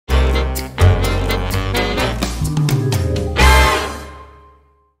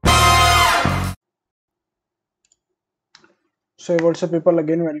So hey, what's up people,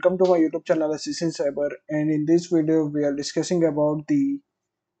 again welcome to my YouTube channel Assassin Cyber, and in this video we are discussing about the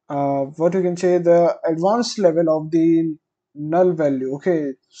what you can say the advanced level of the null value.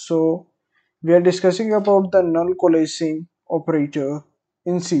 Okay, so we are discussing about the null coalescing operator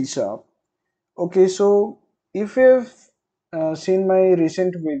in C sharp. Okay, so if you've seen my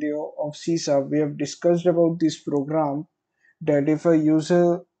recent video of C sharp, we have discussed about this program that if a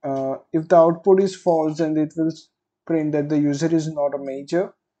user if the output is false, then it will print that the user is not a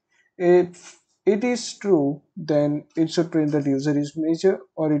major. If it is true, then it should print that user is major,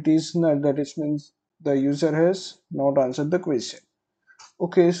 or it is null, that it means the user has not answered the question.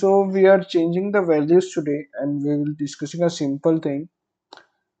 Okay, so we are changing the values today, and we will discussing a simple thing.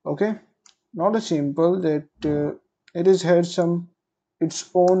 Okay, not a simple that it is had some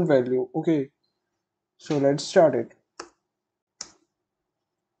its own value. Okay, so let's start it.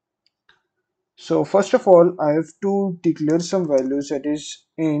 So first of all, I have to declare some values, that is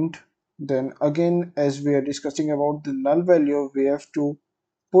int. Then again, as we are discussing about the null value, we have to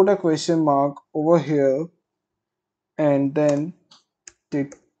put a question mark over here, and then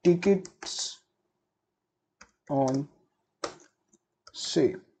the tickets on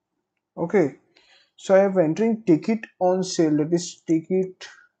sale. Okay, so I have entering ticket on sale, that is ticket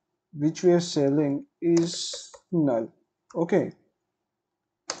which we are selling is null. Okay,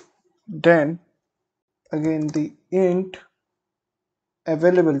 then again the int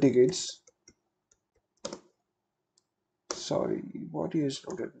available tickets. Sorry, what is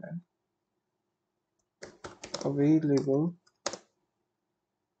loaded, man? Available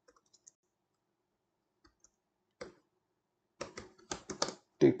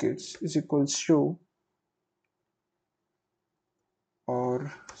tickets is equals to,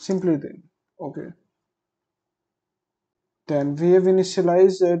 or simply then. Okay, then we have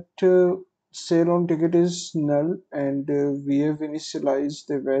initialized that sale on ticket is null, and we have initialized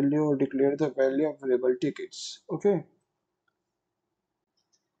the value or declared the value of available tickets. Okay,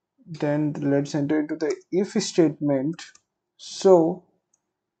 then let's enter into the if statement. So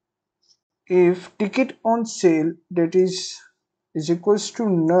if ticket on sale, that is equals to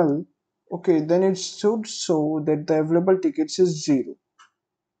null, okay, then it should show that the available tickets is 0.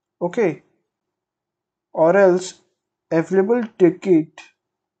 Okay, or else available ticket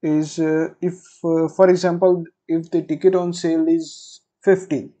is if for example, if the ticket on sale is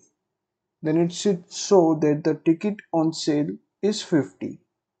 50, then it should show that the ticket on sale is 50.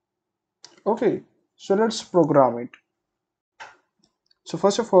 Okay, so let's program it. So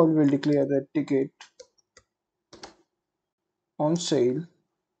first of all, we'll declare that ticket on sale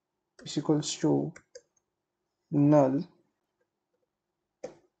is equals to null.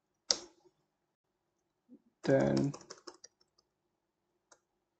 Then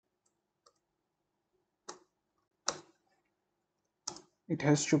it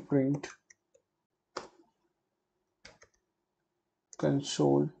has to print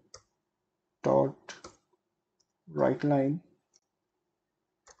console dot write line.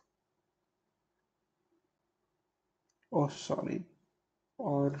 Oh sorry,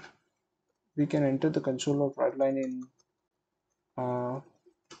 or we can enter the console dot write line uh,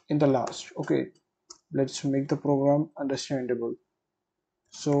 in the last. Okay, let's make the program understandable.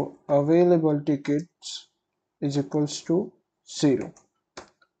 So available tickets is equals to 0.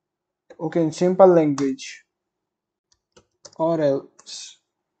 Okay, in simple language, or else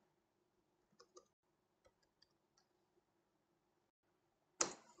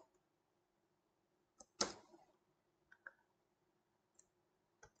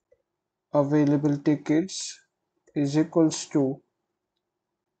available tickets is equals to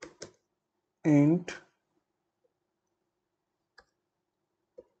int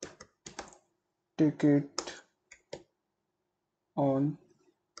ticket on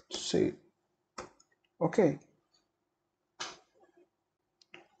sale. Okay,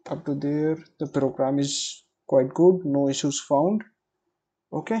 up to there the program is quite good, no issues found.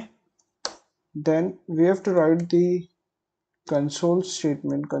 Okay, then we have to write the console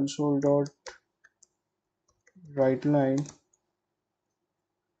statement, console dot write line,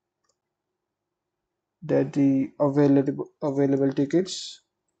 that the available tickets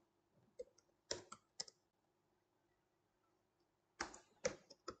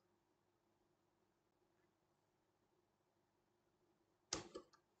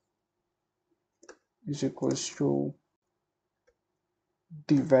is equals to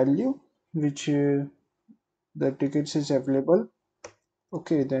the value which the tickets is available.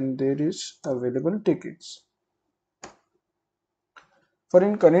 Okay, then there is available tickets. For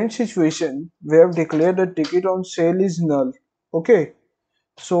in current situation, we have declared the ticket on sale is null. Okay,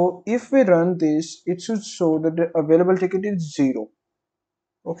 So if we run this, it should show that the available ticket is 0.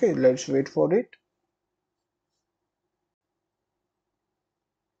 Okay, let's wait for it.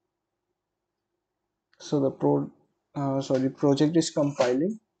 So the project is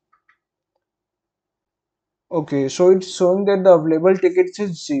compiling. Okay, so it's showing that the available tickets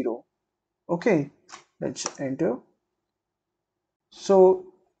is 0. Okay, let's enter.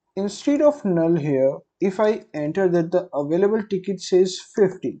 So instead of null here, if I enter that the available ticket says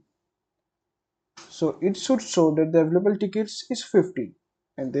 50, so it should show that the available tickets is 50,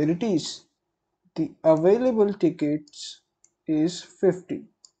 and there it is. The available tickets is 50.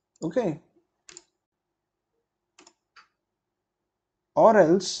 Okay, or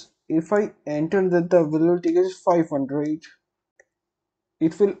else if I enter that the available ticket is 500,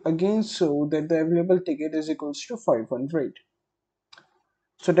 it will again show that the available ticket is equals to 500.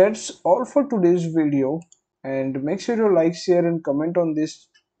 So that's all for today's video, and make sure you like, share and comment on this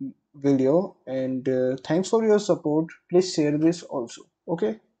video, and thanks for your support. Please share this also.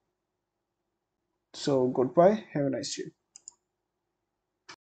 Okay, so goodbye, have a nice day.